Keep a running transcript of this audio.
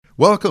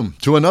Welcome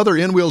to another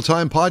In Wheel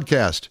Time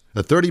podcast,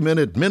 a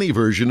 30-minute mini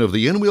version of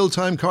the In Wheel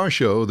Time car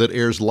show that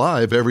airs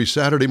live every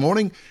Saturday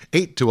morning,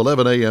 8 to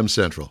 11 a.m.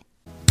 Central.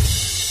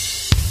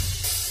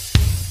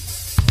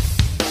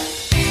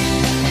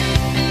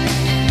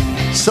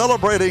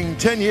 Celebrating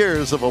 10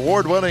 years of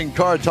award-winning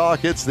car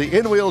talk, it's the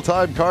In Wheel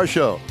Time car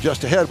show.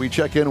 Just ahead, we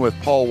check in with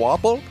Paul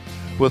Wapple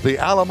with the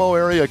Alamo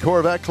Area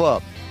Corvette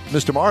Club.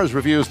 Mr. Mars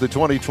reviews the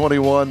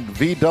 2021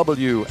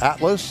 VW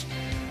Atlas.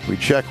 We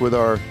check with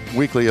our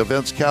weekly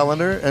events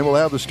calendar, and we'll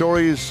have the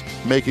stories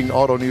making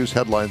auto news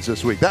headlines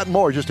this week. That and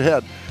more just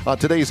ahead on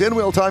today's In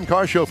Wheel Time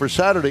car show for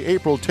Saturday,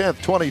 April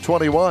 10th,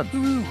 2021.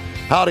 Woo-hoo.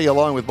 Howdy,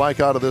 along with Mike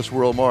Out of This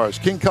World Mars,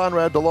 King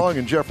Conrad DeLong,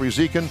 and Jeffrey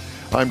Zekin.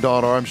 I'm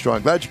Don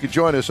Armstrong. Glad you could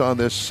join us on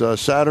this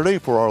Saturday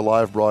for our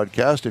live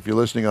broadcast. If you're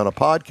listening on a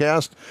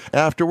podcast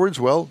afterwards,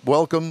 well,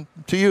 welcome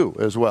to you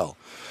as well.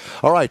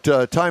 All right,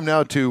 time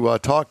now to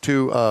talk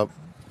to,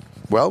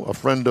 a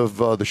friend of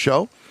the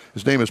show.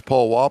 His name is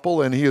Paul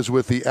Wapple, and he is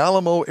with the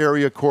Alamo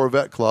Area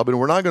Corvette Club. And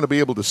we're not going to be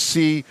able to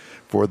see,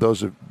 for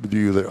those of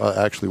you that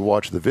actually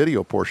watch the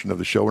video portion of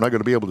the show, we're not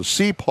going to be able to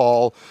see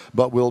Paul,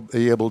 but we'll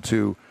be able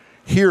to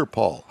hear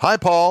Paul. Hi,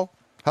 Paul.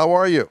 How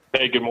are you?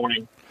 Hey, good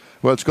morning.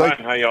 Well, it's great.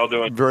 Hi, how y'all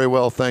doing? Very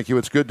well, thank you.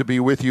 It's good to be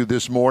with you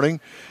this morning.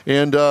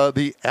 And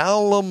the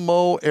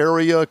Alamo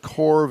Area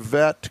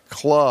Corvette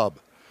Club.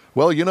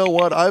 Well, you know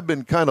what? I've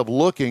been kind of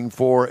looking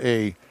for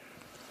a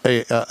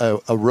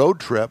road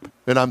trip,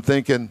 and I'm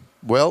thinking,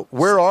 well,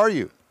 where are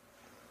you?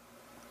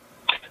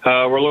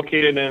 We're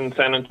located in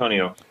San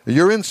Antonio.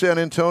 You're in San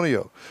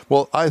Antonio.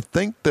 Well, I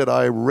think that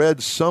I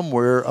read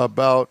somewhere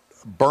about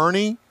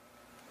Boerne.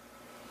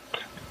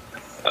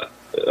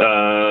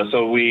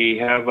 So we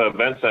have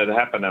events that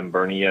happen in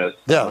Boerne, yes.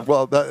 Yeah,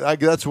 well,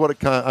 that's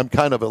what I'm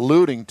kind of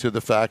alluding to,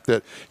 the fact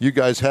that you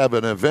guys have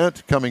an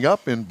event coming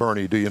up in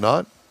Boerne, do you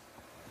not?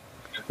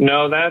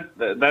 No,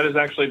 that is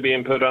actually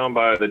being put on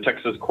by the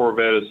Texas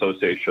Corvette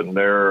Association.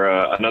 They're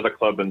another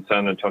club in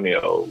San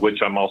Antonio,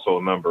 which I'm also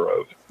a member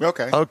of.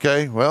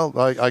 Okay. Well,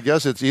 I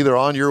guess it's either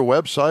on your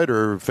website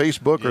or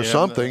Facebook or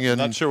something. I'm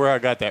not sure where I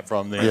got that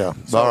from there. Yeah,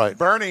 so all right.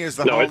 Boerne is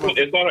the home.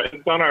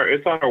 It's on our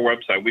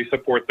website. We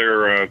support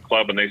their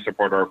club, and they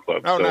support our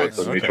club. Oh, so nice.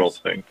 It's a mutual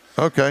thing.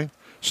 Okay.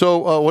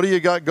 So what do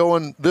you got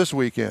going this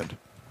weekend?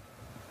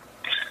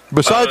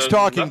 Besides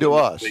talking to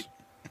us.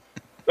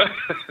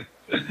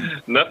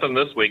 Nothing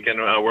this weekend.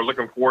 We're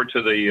looking forward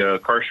to the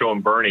car show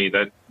in Boerne.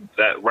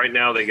 That right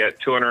now they got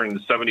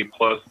 270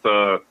 plus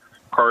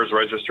cars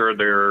registered.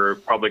 They're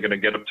probably going to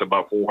get up to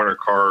about 400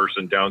 cars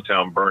in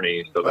downtown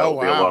Boerne. So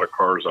that'll be a lot of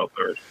cars out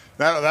there.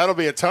 That'll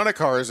be a ton of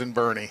cars in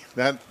Boerne.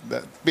 That'd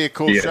be a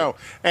cool show.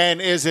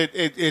 And is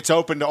it's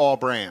open to all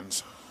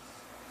brands?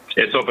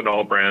 It's open to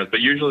all brands,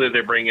 but usually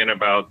they bring in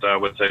about, I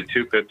would say,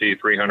 250,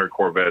 300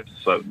 Corvettes.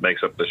 That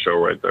makes up the show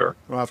right there.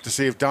 We'll have to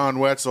see if Don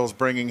Wetzel's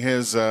bringing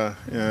his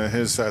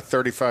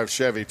 35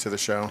 Chevy to the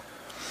show. A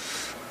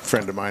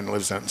friend of mine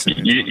lives out in San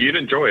Antonio. You'd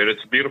enjoy it.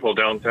 It's beautiful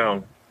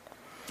downtown.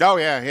 Oh,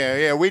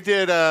 yeah. We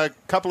did, a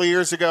couple of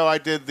years ago, I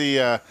did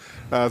the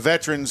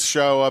Veterans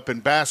show up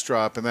in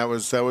Bastrop, and that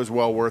was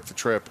well worth the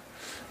trip.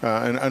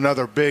 And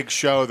another big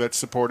show that's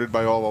supported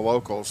by all the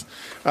locals.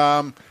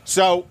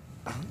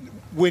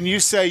 When you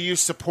say you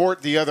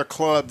support the other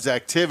club's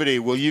activity,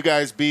 will you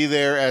guys be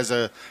there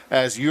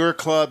as your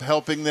club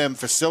helping them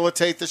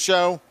facilitate the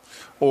show,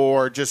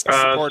 or just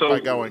support by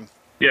going?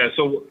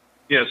 So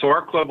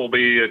our club will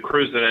be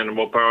cruising in, and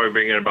we'll probably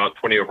bring in about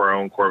 20 of our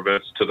own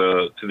Corvettes to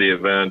the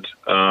event,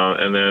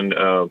 and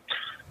then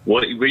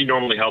we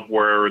normally help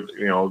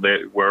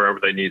wherever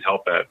they need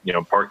help at,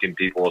 parking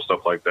people and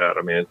stuff like that.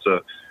 I mean,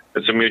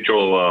 it's a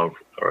mutual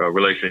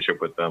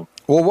relationship with them.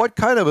 Well, what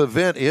kind of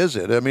event is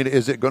it? I mean,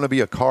 is it going to be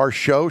a car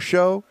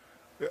show?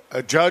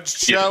 A judged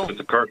show? Yes, it's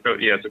a car show.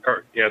 Yeah, it's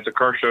a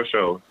car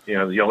show.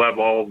 Yeah, you'll have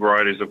all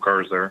varieties of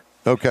cars there.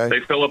 Okay. They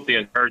fill up the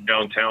entire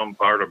downtown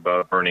part of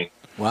Boerne.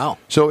 Wow.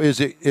 So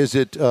is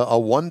it a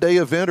one-day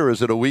event or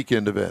is it a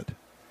weekend event?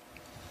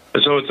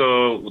 So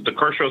the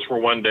car show's for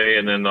one day,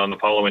 and then on the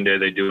following day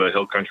they do a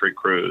hill country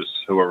cruise.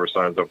 Whoever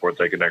signs up for it,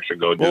 they can actually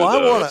go do I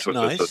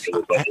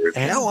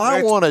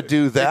want to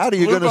do that.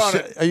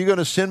 Are you going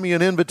to send me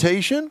an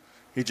invitation?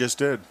 He just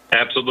did.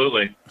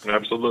 Absolutely.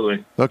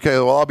 Okay.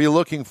 Well, I'll be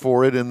looking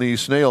for it in the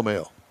snail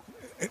mail.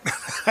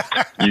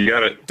 You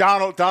got it.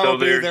 Donald will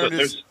be there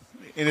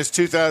in his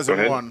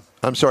 2001.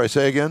 I'm sorry.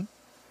 Say again.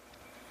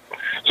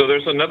 So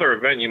there's another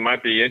event you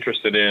might be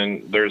interested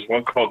in. There's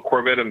one called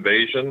Corvette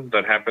Invasion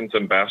that happens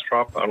in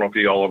Bastrop. I don't know if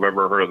you all have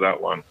ever heard of that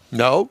one.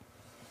 No.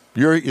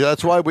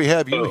 That's why we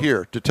have you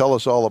here, to tell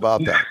us all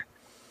about that.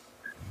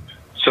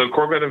 So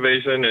Corvette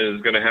Invasion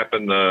is going to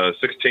happen the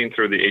 16th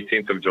through the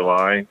 18th of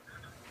July.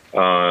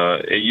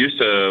 It used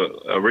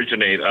to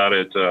originate out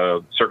at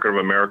Circuit of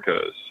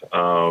Americas,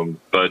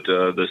 but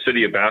the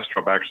city of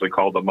Bastrop actually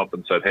called them up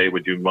and said, hey,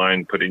 would you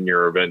mind putting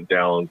your event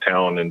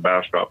downtown in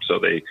Bastrop? So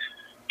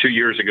 2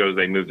 years ago,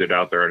 they moved it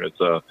out there, and it's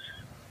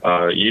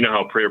you know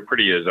how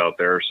pretty it is out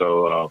there.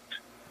 So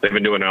they've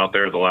been doing it out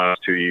there the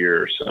last 2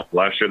 years.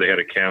 Last year they had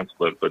to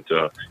cancel it, but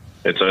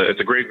It's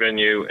a great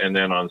venue. And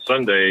then on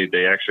Sunday,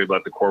 they actually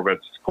let the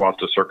Corvettes go off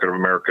to Circuit of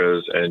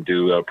Americas and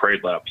do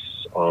parade laps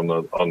on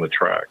the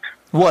track.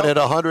 What, at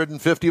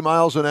 150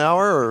 miles an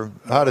hour, or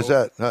how does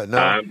that? No,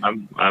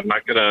 I'm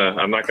not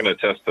gonna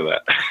attest to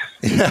that.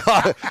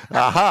 Yeah.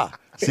 Aha.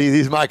 See,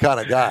 he's my kind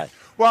of guy.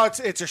 Well,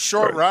 it's a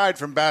short ride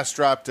from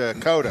Bastrop to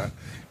Coda.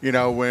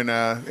 When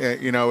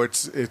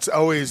it's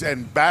always,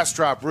 and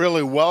Bastrop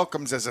really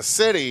welcomes, as a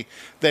city,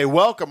 they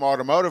welcome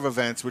automotive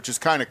events, which is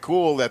kind of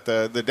cool that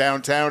the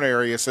downtown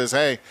area says,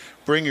 hey,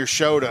 bring your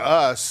show to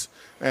us.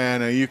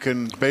 And you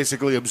can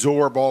basically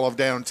absorb all of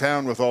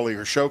downtown with all of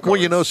your show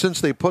cars. Well,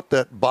 since they put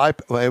that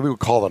we would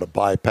call it a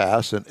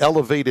bypass, an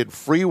elevated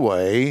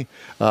freeway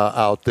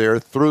out there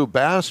through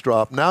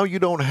Bastrop, now you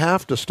don't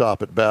have to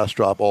stop at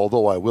Bastrop,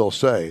 although I will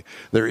say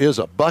there is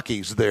a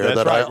Buc-ee's there. That's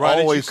that right.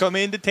 I always as you come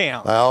into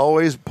town. I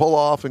always pull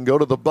off and go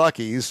to the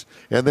Buc-ee's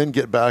and then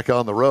get back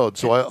on the road.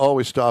 So I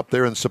always stop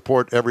there and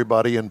support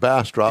everybody in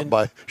Bastrop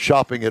by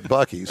shopping at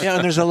Buc-ee's. Yeah,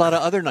 and there's a lot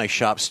of other nice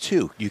shops,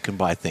 too. You can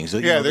buy things.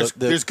 Yeah,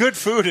 there's good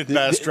food in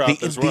Bastrop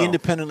as well. The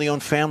independently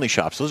owned family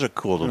shops, those are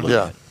cool to look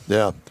at.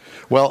 Yeah.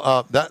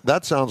 Well,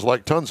 that sounds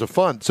like tons of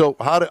fun. So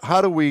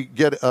how do we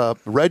get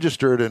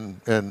registered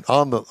and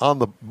on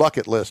the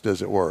bucket list,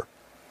 as it were?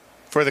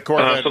 For the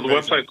Corvette so the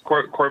website's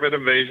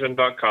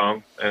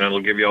CorvetteInvasion.com, and it'll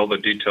give you all the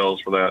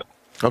details for that.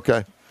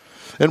 Okay.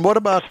 And what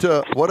about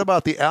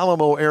the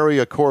Alamo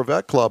Area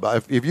Corvette Club?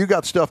 If you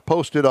got stuff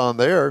posted on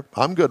there,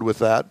 I'm good with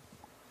that.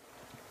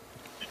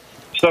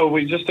 So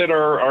we just did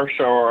our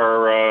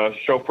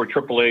show for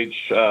Triple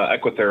H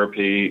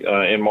Equitherapy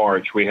in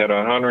March. We had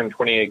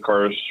 128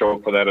 cars show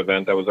up for that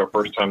event. That was our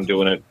first time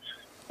doing it.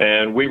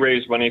 And we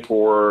raised money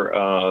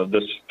for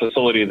this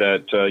facility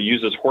that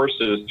uses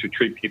horses to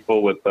treat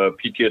people with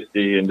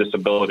PTSD and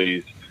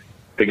disabilities,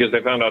 because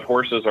they found out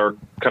horses are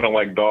kind of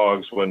like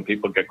dogs. When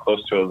people get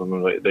close to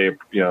them, they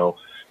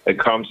it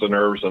calms the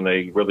nerves and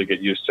they really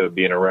get used to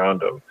being around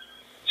them.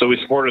 So we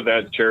supported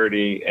that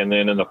charity. And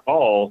then in the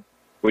fall,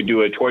 we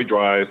do a toy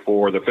drive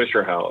for the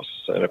Fisher House.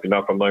 And if you're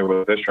not familiar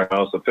with the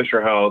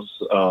Fisher House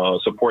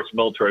supports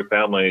military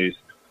families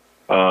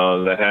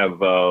that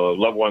have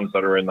loved ones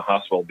that are in the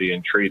hospital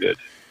being treated.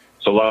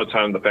 So a lot of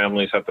times the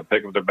families have to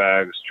pick up their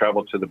bags,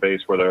 travel to the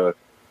base where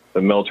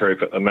the military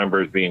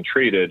member is being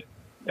treated.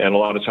 And a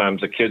lot of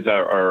times the kids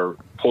are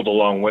pulled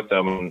along with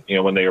them.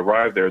 When they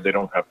arrive there, they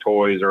don't have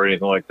toys or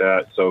anything like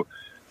that. So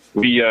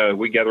we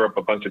gather up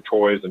a bunch of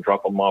toys and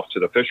drop them off to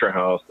the Fisher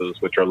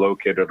Houses, which are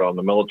located on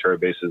the military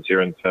bases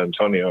here in San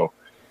Antonio.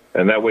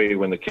 And that way,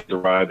 when the kids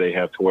arrive, they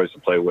have toys to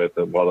play with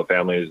while the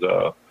family is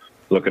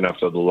looking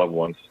after the loved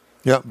ones.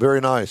 Yeah,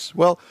 very nice.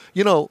 Well,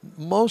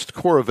 most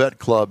Corvette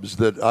clubs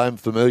that I'm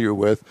familiar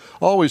with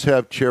always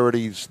have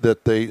charities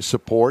that they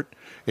support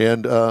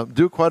and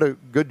do quite a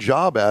good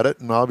job at it,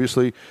 and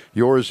obviously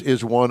yours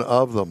is one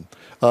of them.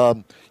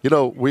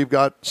 We've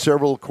got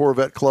several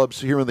Corvette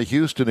clubs here in the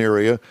Houston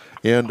area,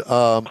 and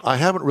I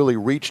haven't really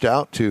reached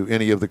out to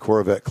any of the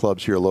Corvette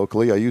clubs here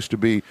locally. I used to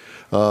be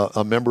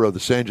a member of the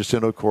San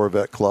Jacinto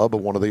Corvette Club,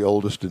 one of the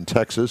oldest in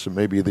Texas, and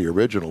maybe the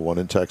original one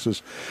in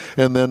Texas,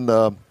 and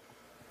then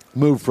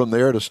moved from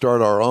there to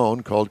start our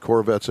own called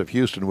Corvettes of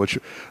Houston, which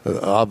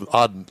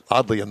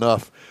oddly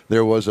enough,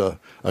 there was a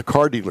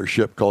car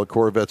dealership called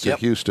Corvettes of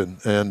Houston,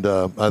 and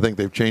I think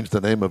they've changed the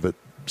name of it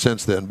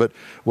since then, but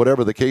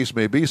whatever the case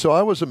may be. So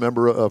I was a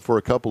member for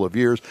a couple of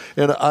years,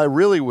 and I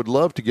really would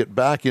love to get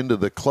back into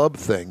the club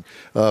thing.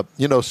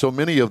 So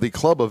many of the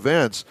club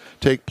events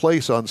take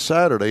place on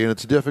Saturday, and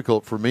it's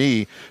difficult for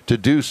me to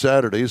do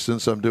Saturdays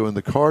since I'm doing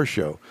the car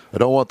show. I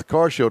don't want the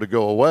car show to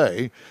go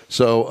away,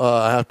 so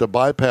I have to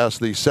bypass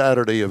the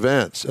Saturday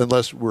events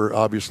unless we're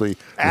obviously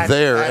at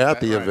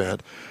the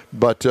event.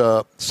 But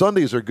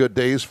Sundays are good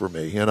days for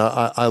me, and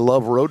I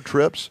love road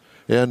trips,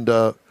 and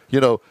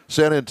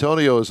San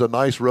Antonio is a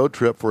nice road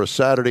trip for a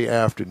Saturday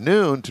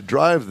afternoon to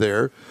drive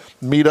there,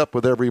 meet up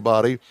with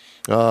everybody,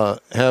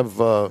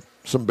 have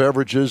some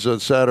beverages on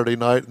Saturday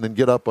night, and then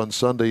get up on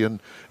Sunday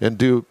and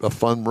do a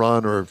fun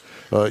run or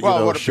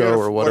show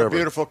or whatever. What a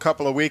beautiful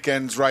couple of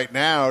weekends right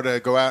now to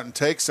go out and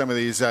take some of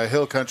these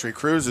hill country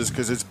cruises,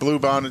 because it's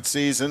bluebonnet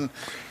season.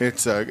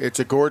 It's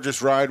a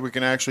gorgeous ride. We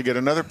can actually get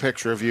another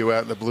picture of you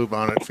out in the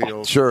bluebonnet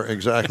field. Sure,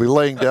 exactly.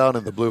 Laying down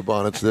in the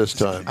bluebonnets this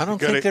time. I don't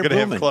think they're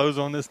blooming. Have clothes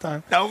on this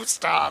time? No,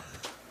 stop.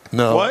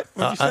 No. What?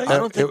 What'd you say? I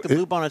don't think the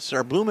bluebonnets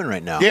are blooming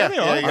right now. Yeah,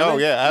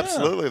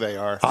 absolutely they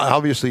are.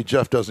 Obviously,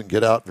 Jeff doesn't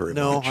get out very much.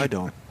 No, I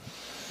don't.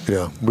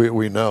 Yeah,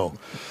 we know.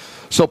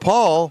 So,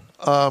 Paul,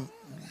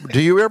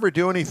 do you ever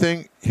do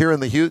anything here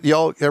in the Houston?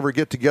 Y'all ever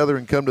get together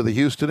and come to the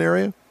Houston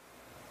area?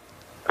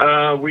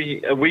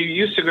 We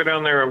used to go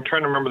down there. I'm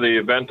trying to remember the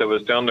event that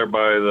was down there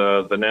by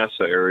the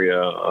NASA area.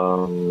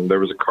 There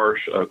was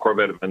a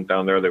Corvette event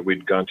down there that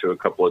we'd gone to a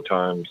couple of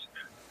times.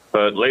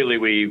 But lately,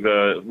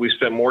 we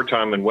spent more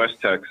time in West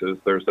Texas.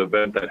 There's an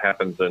event that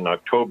happens in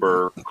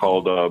October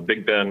called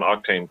Big Bend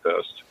Octane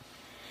Fest,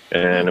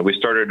 and we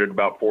started it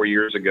about 4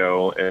 years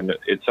ago. And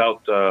it's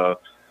out the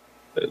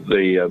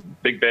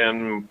Big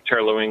Bend,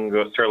 Terra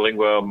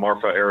Lingua,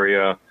 Marfa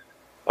area.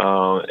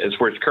 It's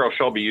where Carroll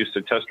Shelby used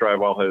to test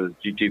drive all his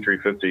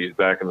GT350s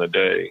back in the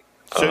day.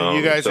 So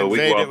you guys we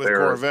invade go it out with there.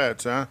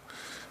 Corvettes, huh?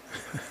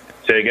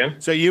 Say again?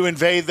 So you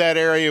invade that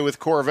area with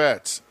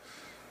Corvettes.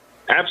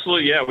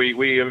 Absolutely, yeah.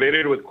 We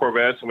invaded with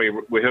Corvettes, and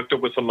we hooked up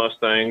with some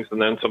Mustangs,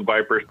 and then some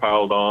Vipers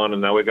piled on,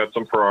 and now we got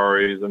some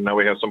Ferraris, and now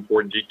we have some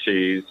Ford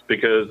GTs.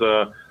 Because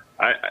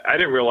I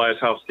didn't realize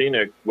how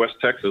scenic West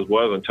Texas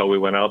was until we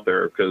went out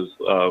there. Because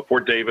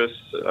Fort Davis,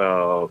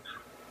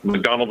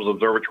 McDonald's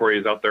Observatory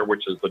is out there,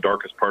 which is the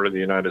darkest part of the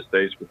United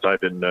States, which I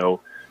didn't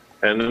know.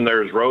 And then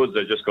there's roads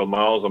that just go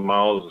miles and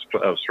miles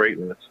of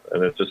straightness,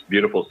 and it's just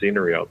beautiful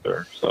scenery out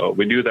there. So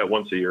we do that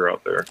once a year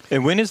out there.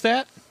 And when is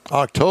that?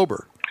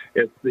 October.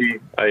 It's the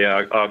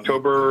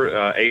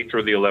October 8th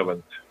or the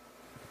 11th.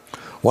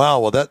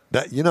 Wow. Well,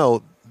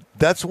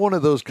 that's one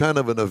of those kind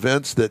of an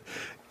events that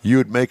you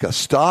would make a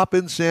stop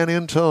in San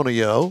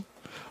Antonio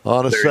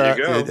on a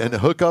Saturday and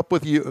hook up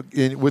with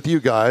you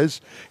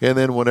guys, and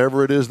then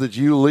whenever it is that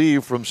you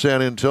leave from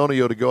San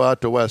Antonio to go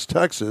out to West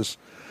Texas.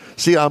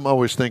 See, I'm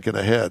always thinking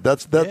ahead.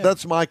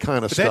 That's my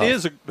kind of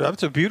stuff.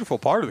 That's a beautiful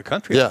part of the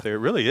country out there. It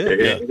really is.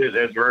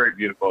 It's very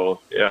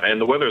beautiful. Yeah,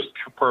 and the weather's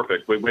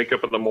perfect. We wake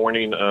up in the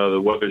morning.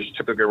 The weather's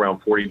typically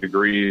around 40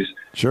 degrees.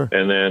 Sure.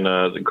 And then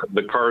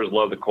the cars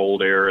love the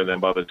cold air. And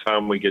then by the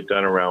time we get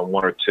done around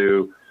 1 or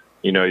 2,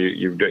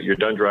 you're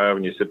done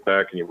driving. You sit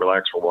back and you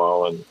relax for a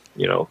while, and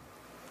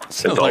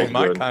sounds like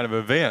my kind of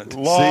event.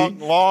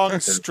 Long,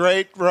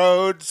 straight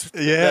roads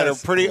that are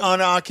pretty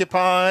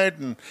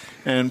unoccupied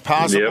and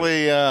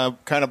possibly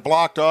kind of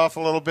blocked off a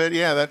little bit.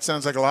 Yeah, that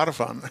sounds like a lot of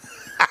fun.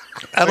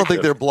 I don't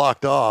think they're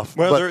blocked off.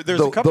 Well,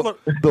 there's a couple of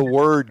the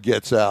word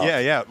gets out.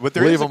 Yeah. But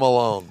leave them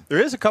alone.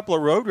 There is a couple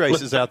of road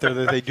races out there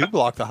that they do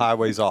block the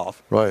highways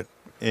off. Right.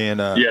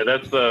 And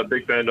that's the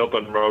Big Bend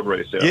Open Road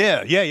Race.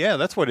 Yeah.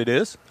 That's what it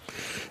is.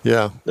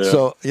 Yeah.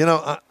 So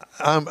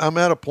I'm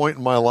at a point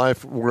in my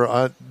life where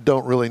I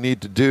don't really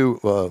need to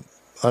do.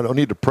 I don't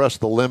need to press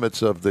the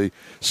limits of the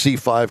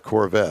C5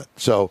 Corvette.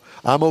 So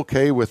I'm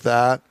okay with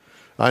that.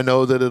 I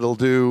know that it'll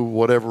do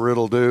whatever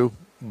it'll do,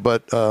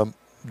 but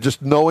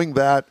just knowing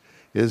that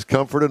is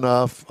comfort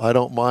enough. I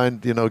don't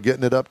mind,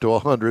 getting it up to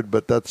 100,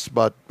 but that's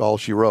about all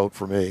she wrote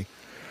for me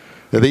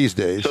these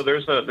days. So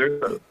there's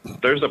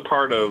a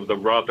part of the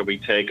route that we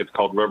take. It's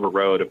called River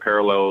Road. It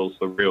parallels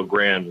the Rio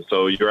Grande.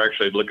 So you're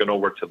actually looking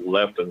over to the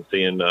left and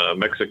seeing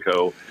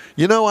Mexico.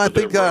 I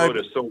think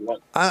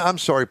I'm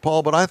sorry,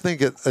 Paul, but I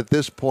think at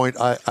this point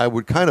I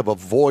would kind of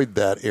avoid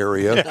that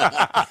area.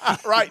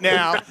 Right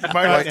now, you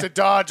might have to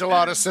dodge a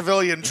lot of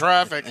civilian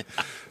traffic.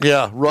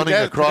 Yeah, running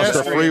across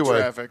the freeway.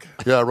 Traffic.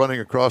 Yeah, running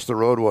across the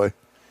roadway.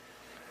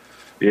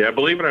 Yeah,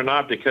 believe it or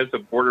not, because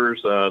it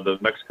borders the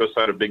Mexico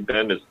side of Big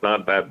Bend, it's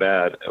not that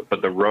bad.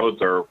 But the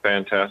roads are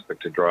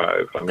fantastic to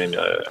drive. I mean,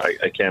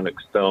 I can't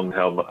extend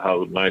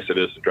how nice it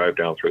is to drive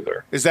down through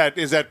there. Is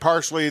that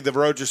partially the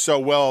roads are so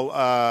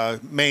well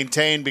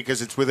maintained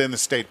because it's within the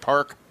state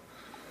park?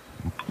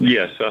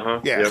 Yes,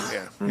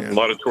 Yeah. A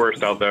lot of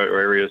tourists out that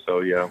area,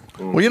 so yeah.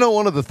 Well,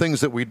 one of the things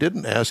that we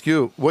didn't ask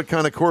you, what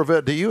kind of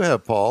Corvette do you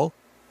have, Paul?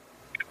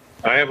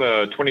 I have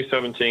a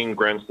 2017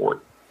 Grand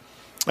Sport.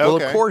 Well,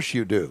 of course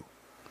you do.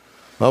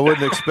 I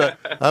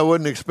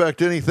wouldn't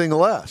expect anything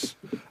less.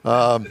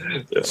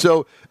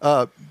 So,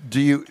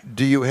 do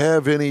you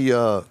have any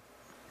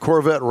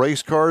Corvette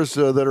race cars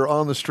that are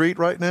on the street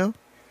right now?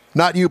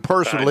 Not you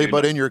personally,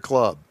 but in your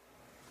club.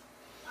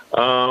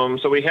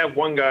 So we have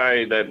one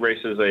guy that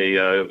races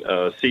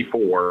a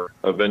C4,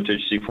 a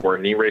vintage C4,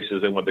 and he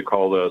races in what they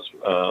call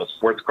the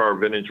Sports Car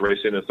Vintage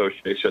Racing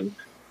Association.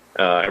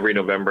 Every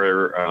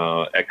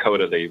November at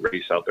COTA, they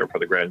race out there for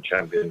the Grand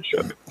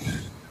Championship.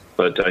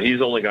 But he's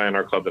the only guy in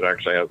our club that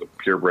actually has a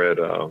purebred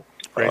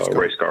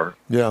race car.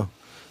 Yeah.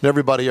 And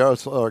everybody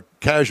else are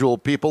casual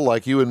people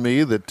like you and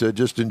me that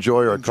just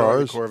enjoy our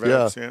cars.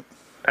 Corvettes, yeah.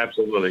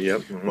 Absolutely,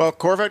 yep. Mm-hmm. Well,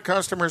 Corvette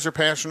customers are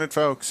passionate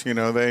folks.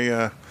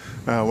 They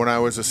when I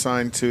was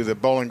assigned to the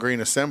Bowling Green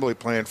assembly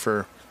plant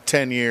for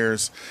 10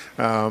 years,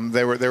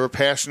 they were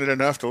passionate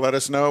enough to let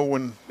us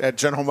know at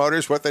General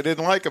Motors what they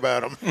didn't like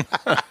about them.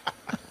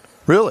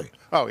 Really?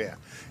 Oh, yeah.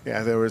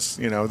 Yeah, there was,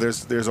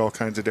 there's all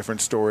kinds of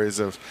different stories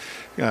of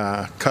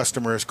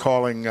customers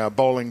calling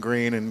Bowling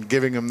Green and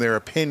giving them their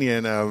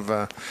opinion of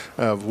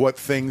what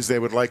things they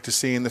would like to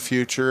see in the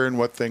future and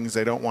what things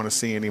they don't want to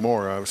see any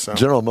more of. So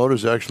General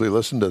Motors actually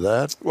listened to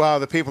that?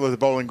 Well, the people at the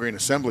Bowling Green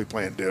assembly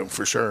plant do,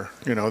 for sure.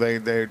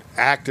 They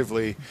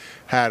actively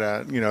had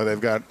they've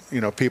got,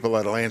 people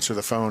that'll answer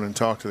the phone and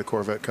talk to the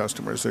Corvette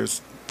customers.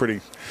 There's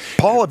pretty...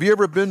 Paul, have you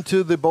ever been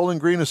to the Bowling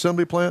Green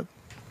assembly plant?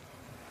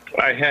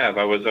 I have.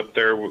 I was up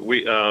there.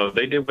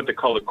 They did what they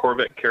call the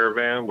Corvette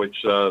Caravan,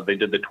 which they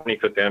did the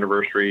 25th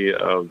anniversary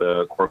of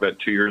the Corvette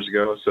 2 years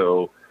ago.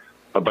 So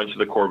a bunch of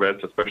the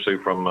Corvettes, especially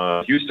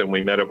from Houston,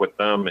 we met up with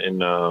them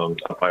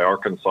up by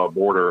Arkansas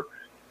border.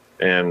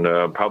 And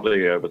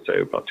probably, I would say,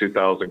 about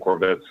 2,000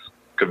 Corvettes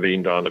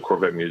convened on the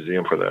Corvette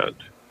Museum for that.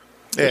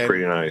 It's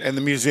pretty nice. And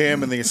the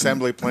museum and the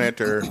assembly plant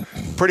are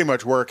pretty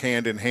much work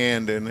hand in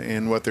hand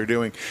in what they're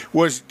doing.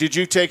 Did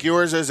you take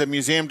yours as a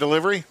museum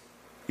delivery?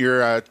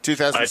 Your I did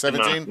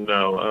 2017?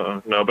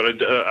 not, no, but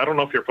I don't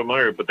know if you're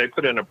familiar, but they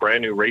put in a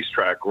brand new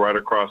racetrack right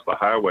across the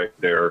highway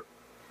there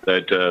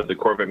that the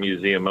Corvette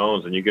Museum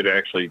owns, and you get to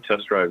actually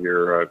test drive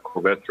your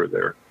Corvette through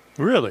there.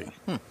 Really?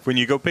 When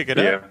you go pick it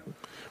up?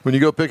 When you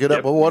go pick it up,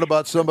 Yep. well, what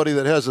about somebody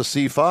that has a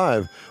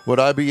C5? Would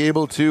I be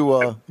able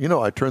to?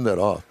 I turned that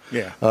off.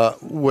 Yeah.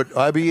 Would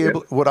I be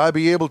able? Would I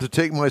be able to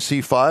take my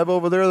C5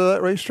 over there to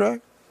that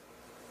racetrack?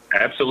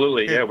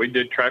 Absolutely, yeah. We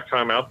did track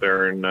time out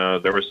there, and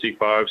there were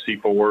C5,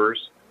 C4s,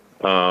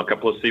 a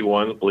couple of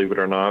C1s, believe it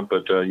or not.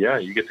 But yeah,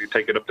 you get to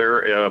take it up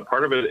there.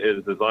 Part of it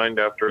is designed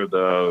after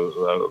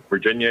the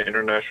Virginia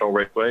International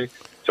Raceway.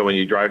 So when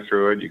you drive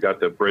through it, you got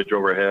the bridge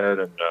overhead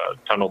and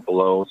tunnel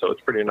below. So it's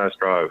a pretty nice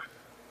drive.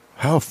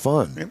 How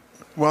fun!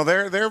 Well,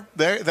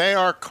 they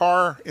are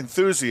car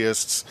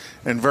enthusiasts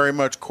and very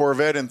much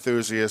Corvette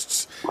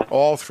enthusiasts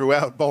all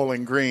throughout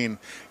Bowling Green.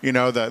 You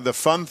know, the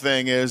fun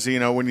thing is,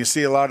 when you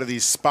see a lot of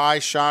these spy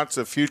shots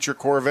of future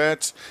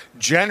Corvettes,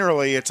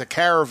 generally it's a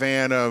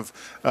caravan of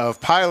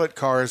pilot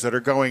cars that are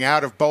going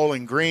out of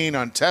Bowling Green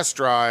on test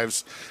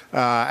drives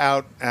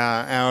out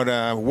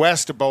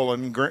west of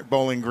Bowling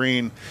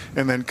Green,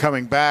 and then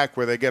coming back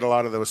where they get a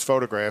lot of those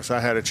photographs.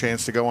 I had a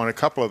chance to go on a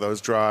couple of those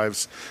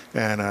drives,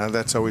 and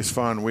that's always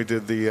fun. We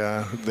did the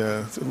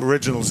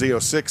original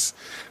Z06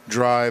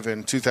 drive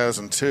in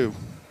 2002.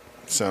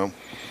 So,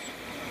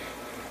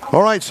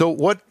 All right. So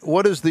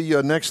what is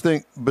the next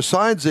thing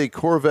besides a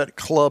Corvette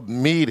Club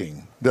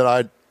meeting that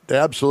I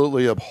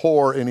absolutely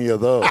abhor any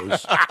of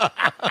those?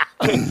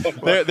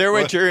 There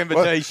went your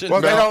invitation.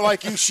 Well, they don't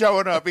like you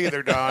showing up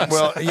either, Don.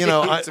 Well,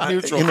 it's a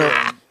mutual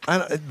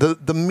thing.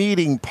 the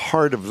meeting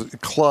part of the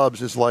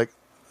clubs is like,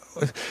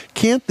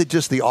 can't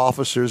the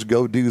officers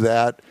go do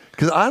that?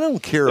 Because I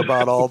don't care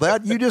about all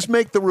that. You just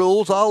make the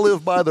rules. I'll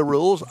live by the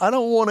rules. I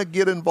don't want to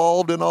get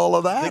involved in all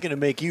of that. They're going to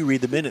make you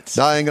read the minutes.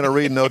 I ain't going to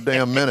read no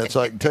damn minutes.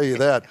 I can tell you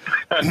that.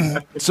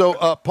 So,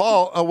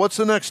 Paul, what's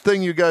the next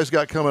thing you guys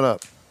got coming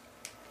up?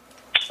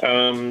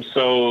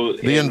 So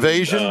The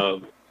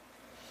Invasion?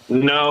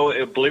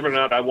 No, believe it or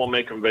not, I won't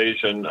make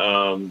Invasion.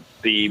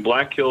 The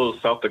Black Hills,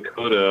 South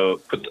Dakota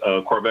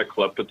Corvette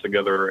Club put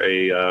together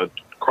a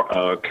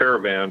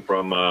caravan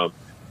from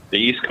the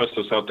east coast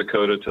of South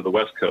Dakota to the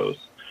west coast.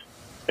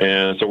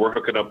 And so we're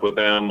hooking up with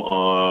them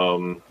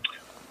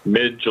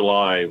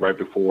mid-July, right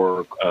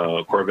before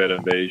Corvette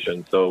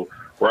Invasion. So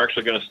we're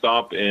actually going to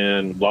stop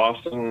in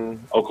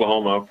Lawson,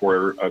 Oklahoma,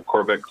 for a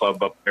Corvette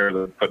Club up there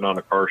that's putting on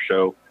a car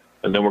show.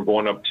 And then we're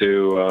going up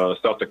to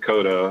South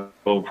Dakota,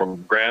 going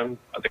from Grand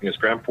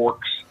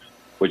Forks,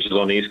 which is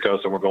on the East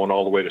Coast, and we're going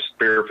all the way to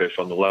Spearfish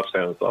on the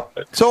left-hand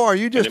side. So are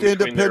you just And in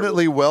between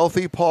independently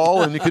wealthy,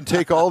 Paul, and you can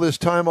take all this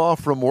time off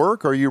from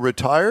work? Are you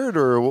retired,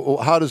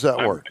 or how does that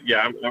work?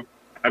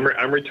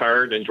 I'm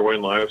retired,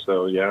 enjoying life,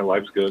 so yeah,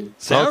 life's good.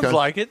 Sounds Okay.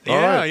 like it. All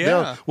Yeah, right,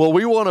 yeah. Well,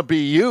 we want to be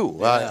you.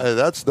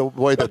 That's the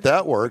way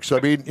that works. I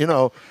mean,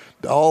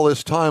 all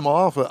this time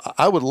off.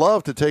 I would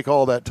love to take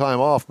all that time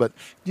off, but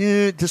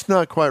just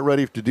not quite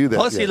ready to do that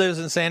Plus, he yet. lives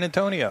in San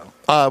Antonio.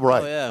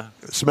 Right. Oh, yeah.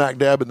 Smack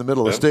dab in the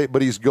middle of the state,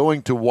 but he's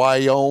going to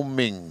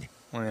Wyoming.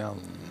 Well,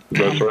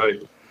 That's right.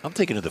 I'm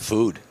thinking of the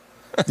food.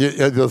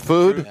 The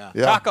food?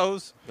 Yeah.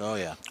 tacos. Oh,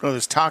 yeah. Well,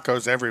 there's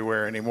tacos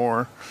everywhere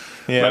anymore.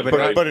 Yeah,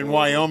 But in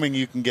Wyoming,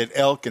 you can get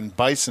elk and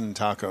bison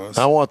tacos.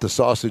 I want the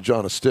sausage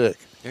on a stick.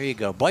 There you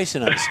go.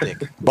 Bison on a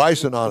stick.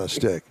 Bison on a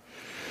stick.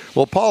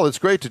 Well, Paul, it's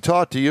great to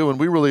talk to you, and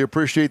we really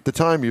appreciate the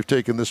time you've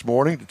taken this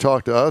morning to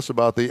talk to us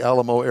about the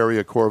Alamo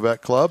Area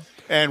Corvette Club.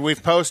 And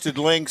we've posted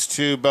links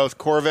to both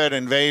Corvette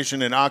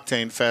Invasion and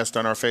Octane Fest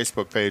on our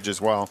Facebook page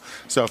as well.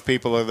 So if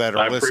people that are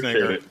I listening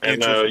appreciate are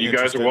it. And you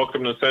guys are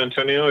welcome to San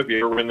Antonio. If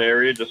you're ever in the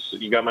area,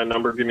 you got my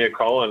number, give me a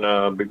call, and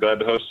I'll be glad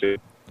to host you.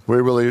 We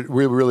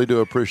really do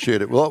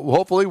appreciate it. Well,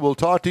 hopefully we'll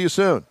talk to you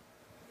soon.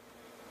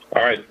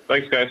 All right.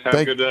 Thanks, guys. Have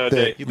a good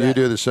day. You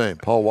do the same.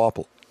 Paul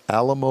Wapple,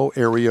 Alamo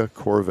Area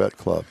Corvette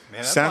Club.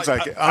 Man, Sounds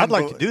like it. I'd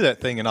like to do that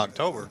thing in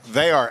October.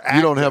 They are active.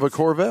 You don't have a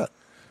Corvette.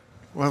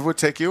 Well, we'll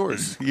take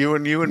yours. You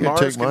and You Mars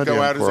take can my go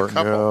damn out as a car.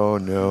 couple.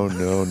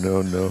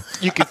 No.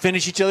 You can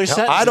finish each other's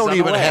sentences. I don't on the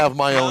even way. have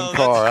my own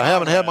car. I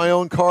haven't had my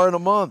own car in a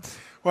month.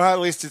 Well, at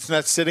least it's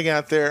not sitting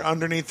out there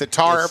underneath the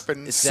tarp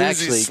and it's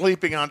Susie's actually-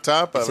 sleeping on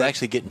top of It's it.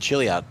 actually getting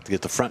chilly out to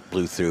get the front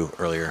blew through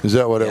earlier. Is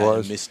that what it Yeah,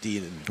 was? Misty.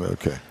 And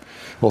Okay.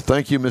 Well,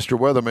 thank you, Mr.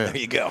 Weatherman. there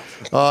you go.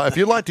 If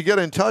you'd like to get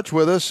in touch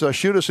with us,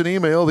 shoot us an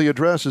email. The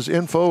address is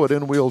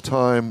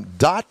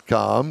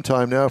info@inwheeltime.com.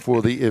 Time now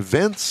for the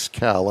events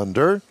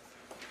calendar.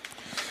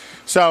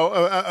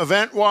 So,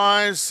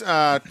 event-wise,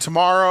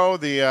 tomorrow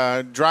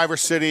the Driver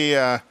City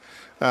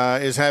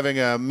is having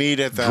a meet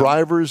at the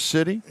Drivers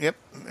City. Yep,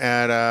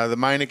 at the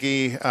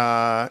Meineke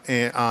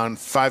on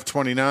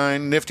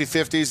 529. Nifty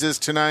 50s is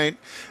tonight.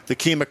 The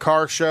Kima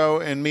Car Show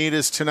and meet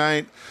is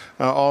tonight.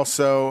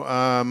 Also,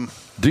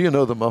 Do you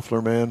know the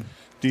Muffler Man?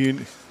 do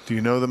you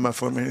know the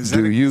Muffler Man? Is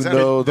Do that a- you is that a-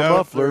 know the no,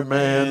 Muffler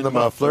Man, the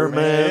Muffler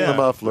Man, Yeah. the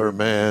Muffler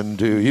Man?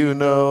 Do you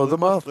know the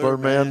Muffler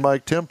Man?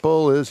 Mike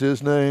Temple is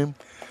his name.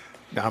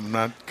 I'm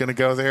not going to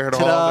go there at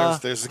Ta-da. all.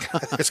 There's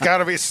got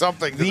to be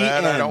something to The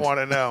that. I end. don't want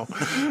to know.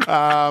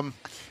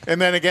 And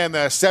then again,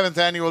 the 7th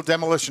annual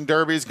Demolition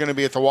Derby is going to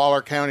be at the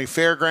Waller County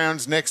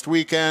Fairgrounds next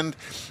weekend.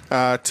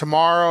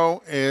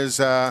 Tomorrow is,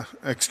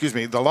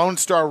 the Lone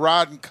Star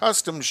Rod and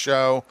Custom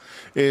Show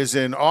is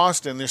in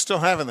Austin. They're still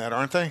having that,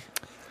 aren't they?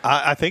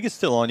 I think it's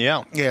still on,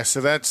 yeah. Yeah, so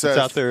that's It's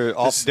out there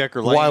off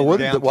Decker Lane. Why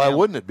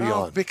wouldn't it be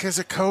Oh, on? because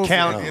of COVID.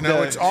 Count It's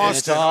the- Austin.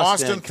 It's Austin.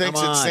 Austin thinks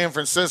Come it's on. San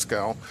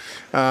Francisco.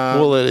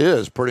 Well, it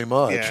is pretty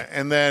much. Yeah,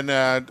 and then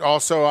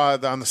also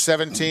on the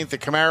 17th, the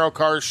Camaro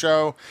Car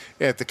Show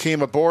at the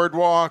Kemah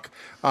Boardwalk.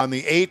 On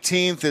the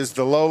 18th is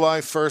the Low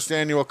Life First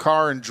Annual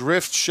Car and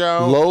Drift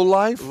Show. Low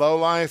Life? Low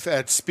Life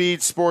at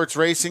Speed Sports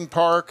Racing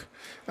Park.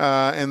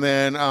 And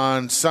then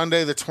on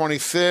Sunday, the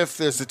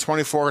 25th, is the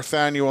 24th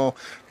Annual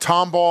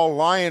Tomball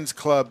Lions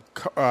Club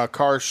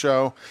Car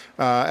Show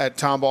at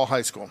Tomball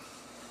High School.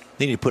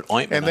 They need to put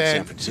ointment And then, on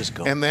San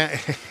Francisco. And then,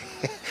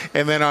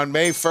 and then on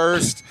May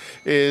 1st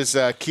is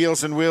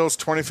Keels and Wheels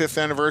 25th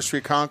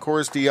Anniversary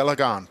Concours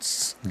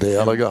d'Elegance.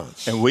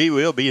 D'Elegance. And we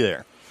will be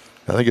there.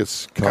 I think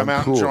it's Concours. Come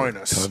out and join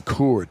us.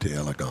 Concours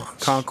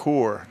d'Elegance.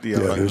 Concours Yeah,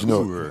 d'Elegance. there's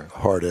no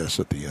hard S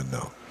at the end,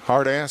 though.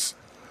 Hard ass?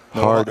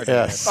 Hard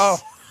S. Oh,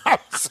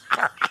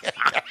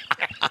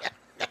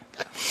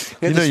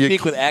 you have know, to you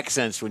speak with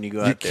accents when you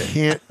go You out there.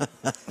 can't.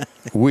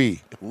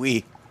 We.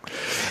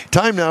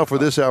 Time now for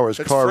this hour's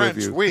it's car French.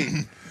 review.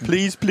 Oui.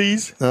 Please.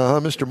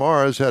 Mr.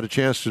 Mars had a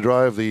chance to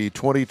drive the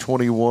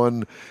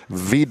 2021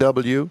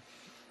 VW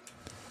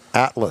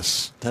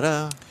Atlas.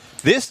 Ta-da.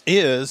 This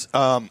is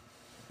one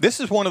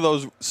of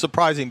those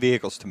surprising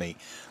vehicles to me.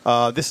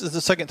 This is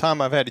the second time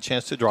I've had a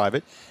chance to drive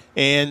it,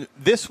 and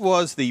this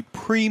was the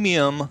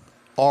premium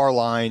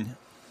R-Line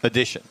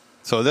edition.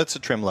 So that's a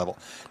trim level.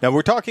 Now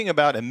we're talking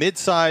about a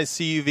mid-size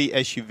CUV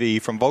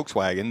SUV from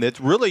Volkswagen that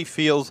really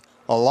feels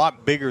a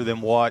lot bigger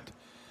than what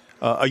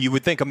you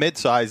would think a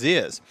mid-size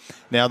is.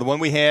 Now the one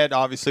we had,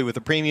 obviously with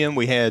the premium,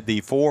 we had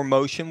the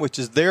 4Motion, which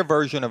is their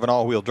version of an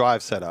all-wheel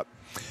drive setup.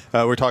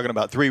 We're talking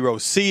about 3-row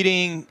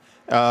seating.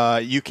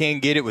 You can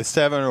get it with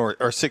 7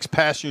 or 6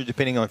 passengers,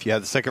 depending on if you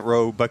have the second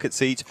row bucket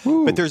seats.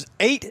 Ooh. But there's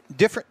 8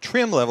 different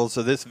trim levels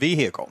of this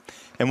vehicle.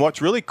 And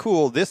what's really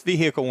cool, this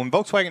vehicle, when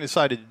Volkswagen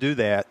decided to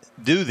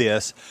do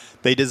this,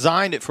 they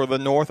designed it for the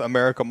North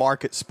America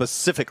market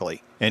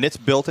specifically. And it's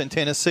built in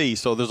Tennessee.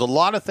 So there's a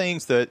lot of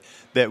things that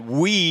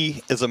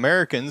we, as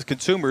Americans,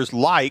 consumers,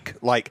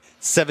 like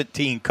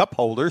 17 cup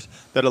holders,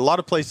 that a lot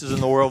of places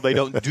in the world, they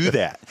don't do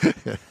that.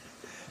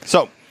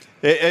 So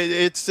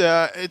it's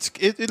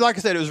like I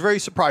said, it was very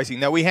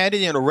surprising. Now, we had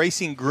it in a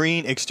racing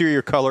green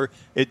exterior color.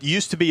 It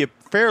used to be a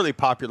fairly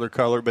popular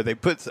color, but they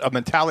put a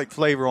metallic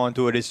flavor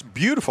onto it. It's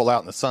beautiful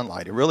out in the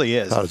sunlight. It really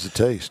is. How does it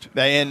taste?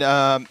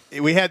 And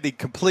we had the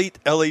complete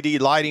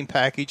LED lighting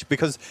package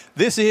because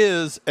this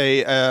is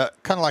a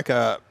kind of like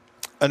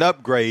an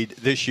upgrade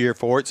this year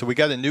for it. So we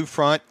got a new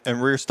front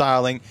and rear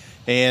styling,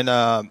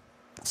 and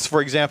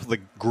for example, the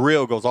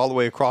grille goes all the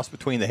way across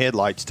between the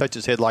headlights,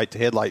 touches headlight to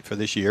headlight for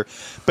this year.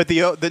 But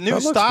the new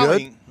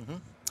styling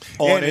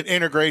on it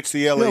integrates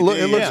the LED.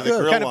 It looks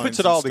good. Kind of puts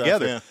it all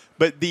together. Yeah.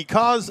 But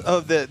because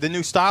of the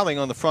new styling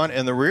on the front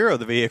and the rear of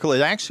the vehicle,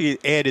 it actually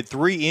added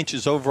 3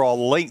 inches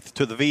overall length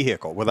to the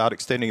vehicle without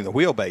extending the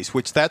wheelbase,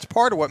 which that's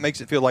part of what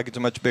makes it feel like it's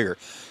much bigger.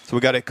 So we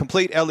got a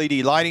complete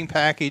LED lighting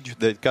package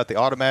that got the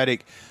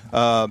automatic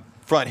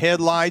front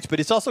headlights,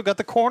 but it's also got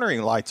the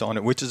cornering lights on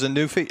it, which is a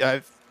new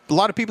feature. A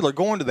lot of people are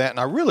going to that,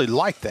 and I really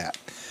like that.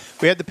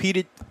 We had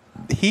the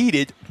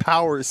heated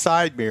power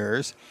side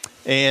mirrors,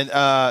 and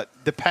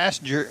the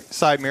passenger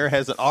side mirror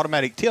has an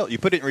automatic tilt. You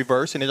put it in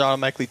reverse, and it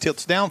automatically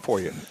tilts down for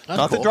you.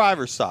 Not cool. the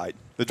driver's side.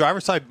 The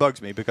driver's side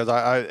bugs me because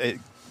it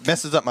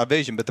messes up my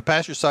vision, but the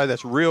passenger side,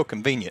 that's real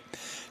convenient.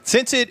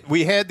 Since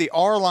we had the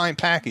R-Line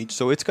package,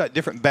 so it's got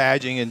different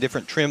badging and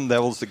different trim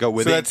levels that go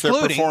with it. So that's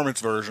their performance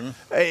version.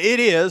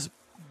 It is.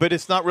 But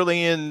it's not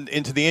really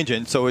into the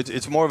engine, so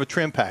it's more of a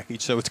trim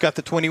package. So it's got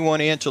the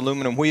 21-inch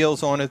aluminum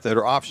wheels on it that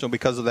are optional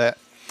because of that.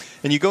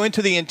 And you go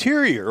into the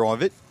interior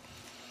of it,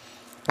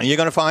 and you're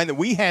going to find that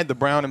we had the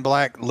brown and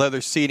black leather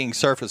seating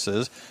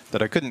surfaces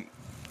that I couldn't.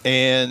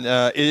 And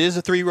it is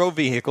a 3-row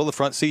vehicle. The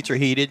front seats are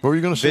heated, What were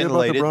you going to say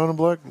ventilated. about the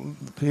brown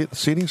and black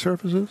seating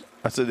surfaces?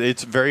 I said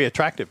it's very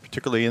attractive,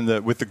 particularly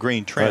with the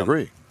green trim. I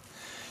agree.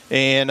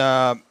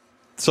 And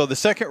so the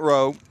second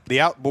row, the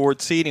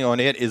outboard seating on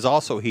it is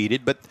also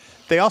heated, but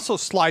they also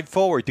slide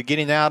forward to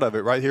getting out of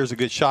it. Right here's a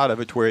good shot of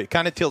it where it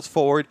kind of tilts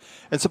forward.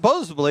 And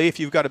supposedly, if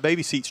you've got a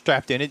baby seat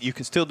strapped in it, you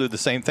can still do the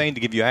same thing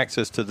to give you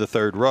access to the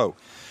third row.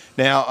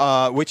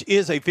 Now, which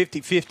is a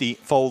 50-50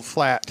 fold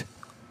flat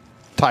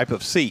type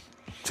of seat.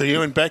 So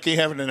you and Becky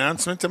have an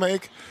announcement to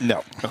make?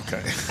 No.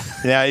 Okay.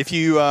 Now, if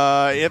you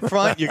up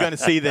front, you're going to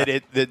see that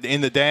in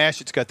the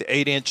dash, it's got the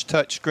 8-inch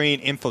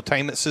touchscreen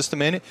infotainment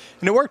system in it,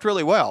 and it worked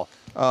really well.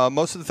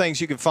 Most of the things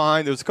you can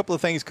find, there's a couple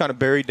of things kind of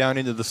buried down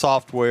into the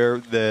software,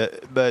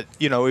 but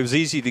it was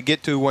easy to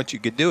get to once you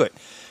could do it.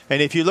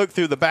 And if you look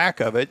through the back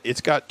of it,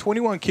 it's got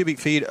 21 cubic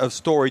feet of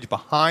storage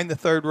behind the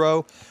third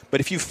row. But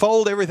if you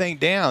fold everything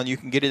down, you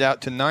can get it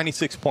out to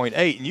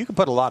 96.8, and you can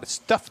put a lot of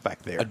stuff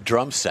back there. A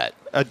drum set.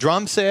 A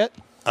drum set.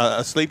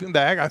 a sleeping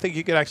bag. I think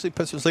you could actually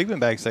put some sleeping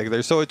bags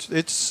there. So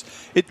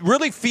it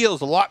really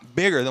feels a lot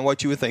bigger than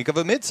what you would think of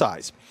a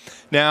midsize.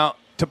 Now,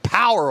 to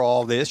power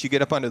all this, you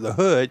get up under the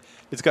hood.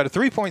 It's got a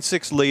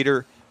 3.6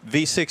 liter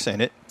V6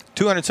 in it,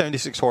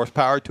 276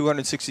 horsepower,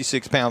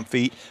 266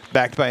 pound-feet,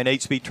 backed by an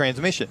 8-speed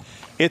transmission.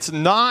 It's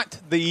not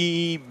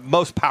the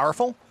most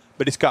powerful,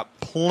 but it's got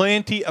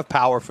plenty of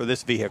power for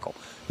this vehicle.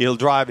 It'll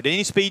drive at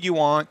any speed you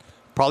want.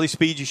 Probably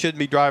speed you shouldn't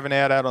be driving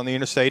at out on the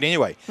interstate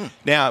anyway.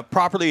 Now,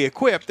 properly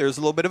equipped, there's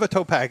a little bit of a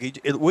tow package.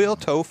 It will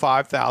tow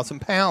 5,000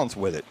 pounds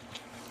with it.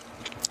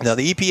 Now,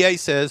 the EPA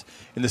says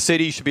in the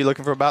city you should be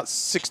looking for about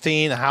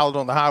 16, out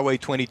on the highway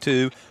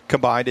 22,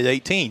 combined at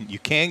 18. You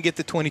can get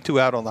the 22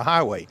 out on the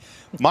highway.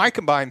 My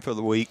combined for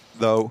the week,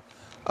 though,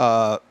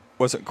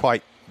 wasn't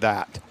quite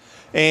that.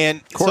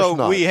 And so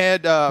not. we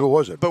had What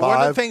was it, But one of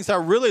 5? the things I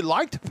really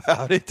liked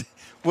about it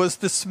was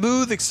the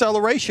smooth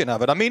acceleration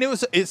of it. I mean,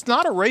 it's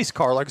not a race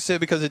car, like I said,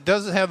 because it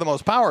doesn't have the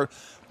most power,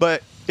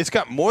 but it's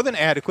got more than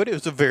adequate. It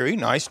was a very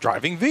nice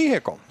driving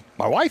vehicle.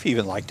 My wife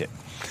even liked it.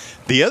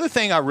 The other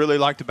thing I really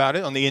liked about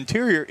it, on the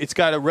interior, it's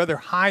got a rather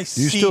high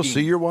Do you seating. still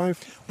see your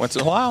wife? Once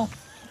in a while.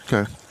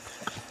 Okay.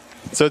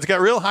 So it's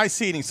got real high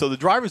seating, so the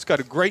driver's got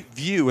a great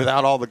view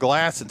without all the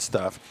glass and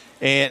stuff,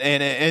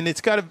 and it's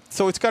got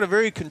a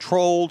very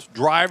controlled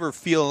driver,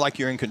 feeling like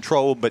you're in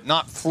control, but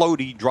not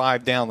floaty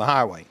drive down the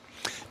highway.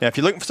 Now, if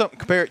you're looking for something to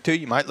compare it to,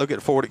 you might look at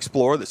a Ford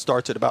Explorer that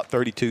starts at about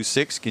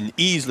 32.6, can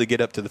easily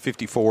get up to the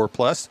 54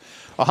 plus.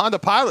 A Honda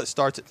Pilot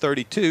starts at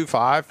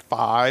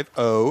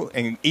 32.550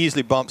 and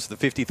easily bumps the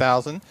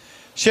 50,000.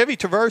 Chevy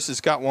Traverse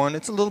has got one.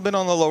 It's a little bit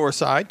on the lower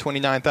side,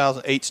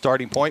 29,008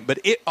 starting point, but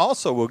it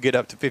also will get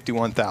up to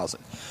 51,000.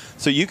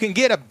 So you can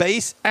get a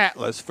base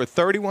Atlas for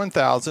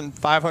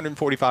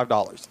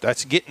 $31,545.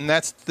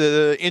 That's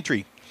the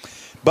entry.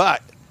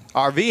 But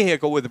our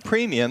vehicle with the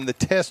premium, the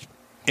test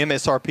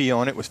MSRP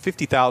on it was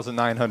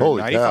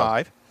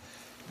 $50,995.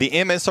 The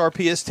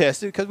MSRP is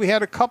tested because we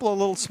had a couple of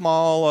little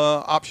small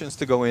options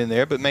to go in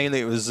there, but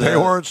mainly it was They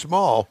weren't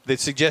small. the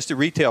suggested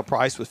retail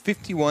price was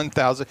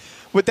 $51,000.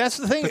 But that's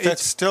the thing; But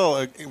that's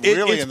still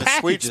really it's in the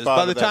packages. sweet spot.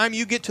 By the of that. time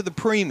you get to the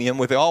premium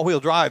with the all-wheel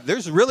drive,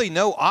 there's really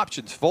no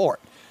options for it.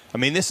 I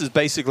mean, this is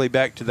basically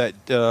back to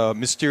that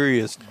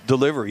mysterious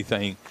delivery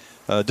thing.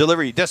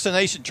 Delivery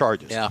destination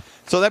charges. Yeah.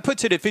 So that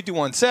puts it at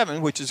 $51,700,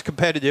 which is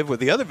competitive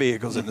with the other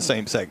vehicles in the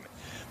same segment.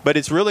 But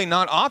it's really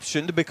not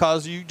optioned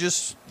because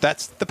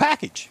that's the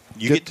package.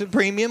 You get to the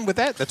premium with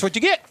that. That's what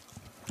you get.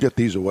 Get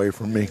these away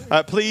from me.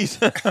 Please.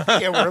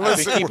 Yeah, we're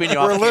listening. keeping you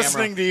off We're camera.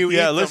 listening to you.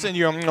 Yeah, eat listen.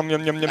 them. Yum, yum,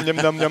 yum, yum, yum,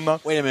 yum, yum.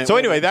 Wait a minute. So wait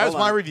a anyway, minute, that was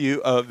hold my on.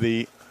 review of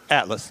the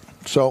Atlas.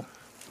 So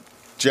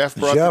Jeff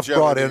brought Jeff the jelly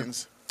brought in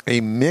beans.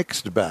 a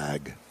mixed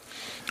bag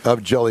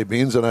of jelly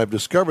beans, and I've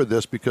discovered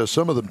this because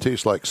some of them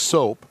taste like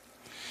soap,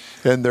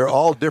 and they're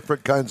all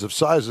different kinds of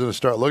sizes. And I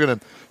start looking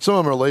at them. Some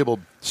of them are labeled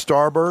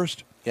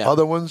Starburst. Yeah.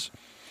 Other ones,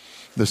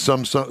 there's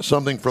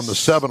something from the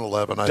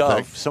 7-Eleven, I Dove.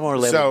 think. Some are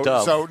labeled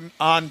Dove. So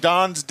on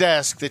Don's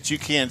desk that you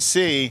can't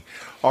see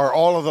are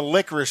all of the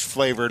licorice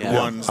flavored Yeah.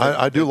 ones.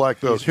 I do like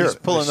those. Here, He's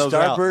pulling those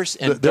out. Starburst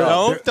and They're-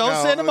 Dove. Don't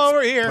No, send them let's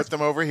over here. Put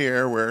them over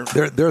here. Where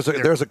there's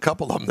a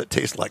couple of them that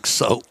taste like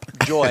soap.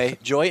 Joy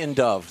and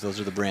Dove. Those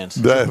are the brands.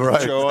 That,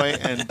 right? Joy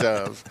and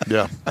Dove.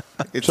 Yeah.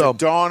 It's So- a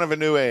dawn of a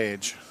new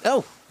age.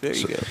 Oh, there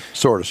you go.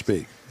 So to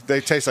speak. They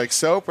taste like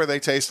soap, or they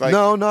taste like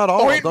No, not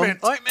all ointment.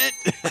 of them. Ointment.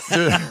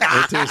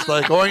 They taste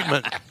like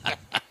ointment.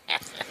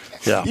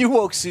 Yeah. You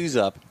woke Suze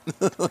up.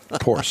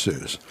 Poor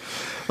Suze.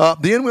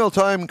 The In Wheel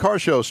Time Car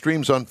Show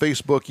streams on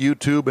Facebook,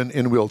 YouTube, and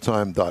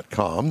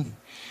InWheelTime.com.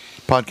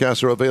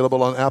 Podcasts are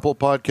available on Apple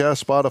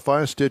Podcasts,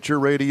 Spotify, Stitcher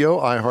Radio,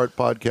 iHeart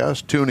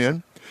Podcast,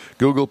 TuneIn,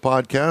 Google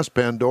Podcasts,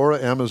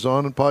 Pandora,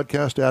 Amazon, and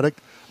Podcast Addict,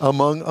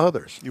 among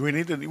others. We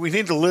need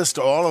to list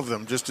all of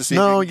them just to see.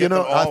 No, if you can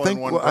get them all in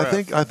one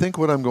breath. I think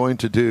what I'm going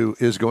to do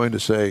is going to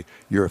say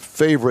your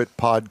favorite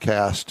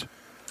podcast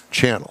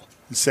channel,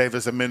 Save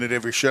us a minute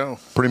every show.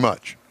 pretty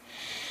much,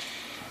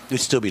 You'd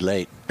still be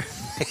late.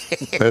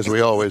 as we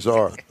always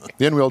are.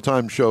 The In Wheel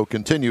Time show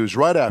continues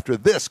right after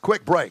this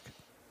quick break.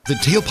 The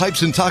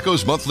Tailpipes and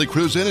Tacos monthly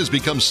cruise-in has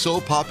become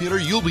so popular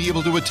you'll be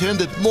able to attend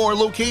at more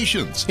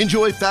locations.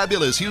 Enjoy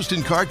fabulous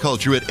Houston car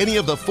culture at any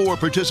of the 4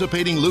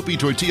 participating Lupi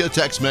Tortilla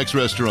Tex-Mex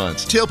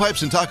restaurants.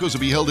 Tailpipes and Tacos will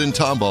be held in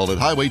Tomball at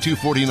Highway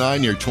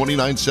 249 near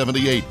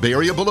 2978, Bay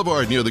Area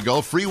Boulevard near the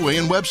Gulf Freeway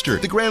in Webster,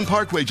 the Grand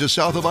Parkway just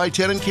south of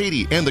I-10 in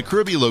Katy, and the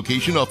Kirby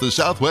location off the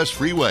Southwest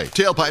Freeway.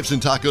 Tailpipes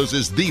and Tacos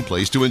is the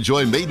place to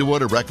enjoy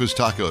made-to-order breakfast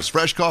tacos,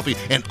 fresh coffee,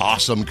 and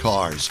awesome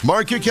cars.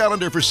 Mark your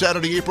calendar for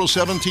Saturday, April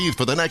 17th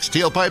for the next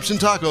Tailpipes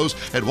and Tacos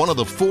at one of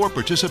the 4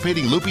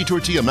 participating Lupi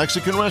Tortilla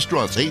Mexican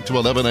restaurants, 8 to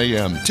 11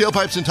 a.m.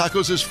 Tailpipes and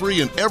Tacos is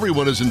free and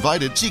everyone is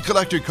invited. See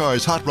collector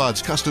cars, hot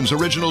rods, customs,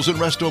 originals, and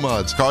resto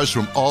mods. Cars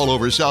from all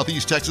over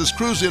Southeast Texas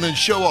cruise in and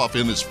show off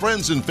in this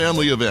friends and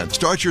family event.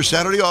 Start your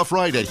Saturday off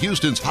right at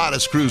Houston's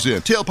hottest cruise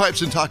in.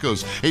 Tailpipes and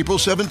Tacos, April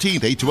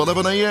 17th, 8 to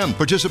 11 a.m.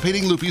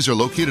 Participating Lupis are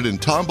located in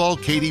Tomball,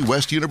 Katy,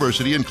 West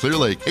University, and Clear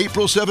Lake.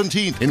 April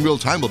 17th, In Real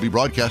Time will be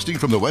broadcasting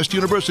from the West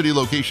University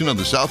location on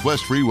the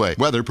Southwest Freeway,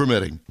 weather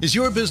permitting. Is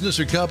your your business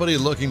or company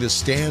looking to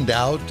stand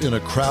out in a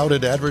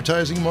crowded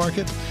advertising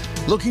market?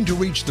 Looking to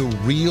reach the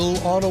real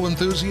auto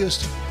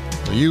enthusiast?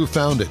 Well, you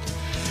found it.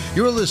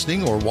 You're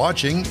listening or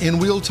watching In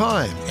Wheel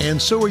Time, and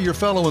so are your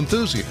fellow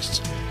enthusiasts.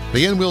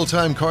 The In Wheel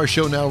Time Car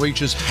Show now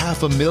reaches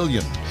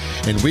 500,000,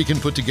 and we can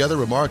put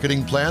together a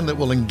marketing plan that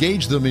will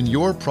engage them in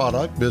your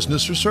product,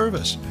 business, or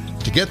service.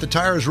 To get the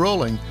tires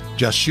rolling,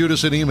 just shoot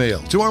us an email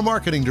to our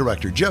marketing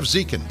director, Jeff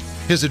Zekin.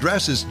 His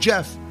address is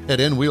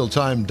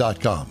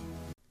jeff@inwheeltime.com.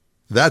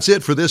 That's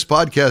it for this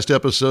podcast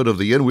episode of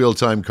the In Wheel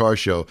Time Car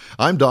Show.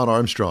 I'm Don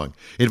Armstrong,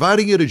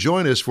 inviting you to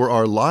join us for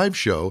our live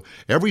show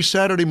every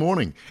Saturday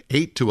morning,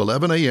 8 to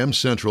 11 a.m.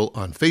 Central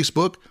on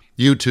Facebook,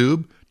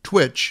 YouTube,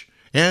 Twitch,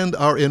 and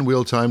our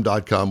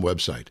InWheelTime.com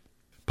website.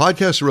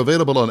 Podcasts are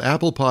available on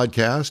Apple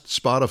Podcasts,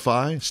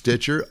 Spotify,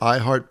 Stitcher,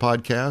 iHeart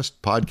Podcast,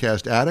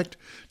 Podcast Addict,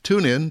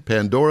 TuneIn,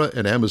 Pandora,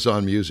 and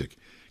Amazon Music.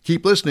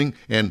 Keep listening,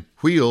 and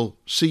we'll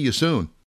see you soon.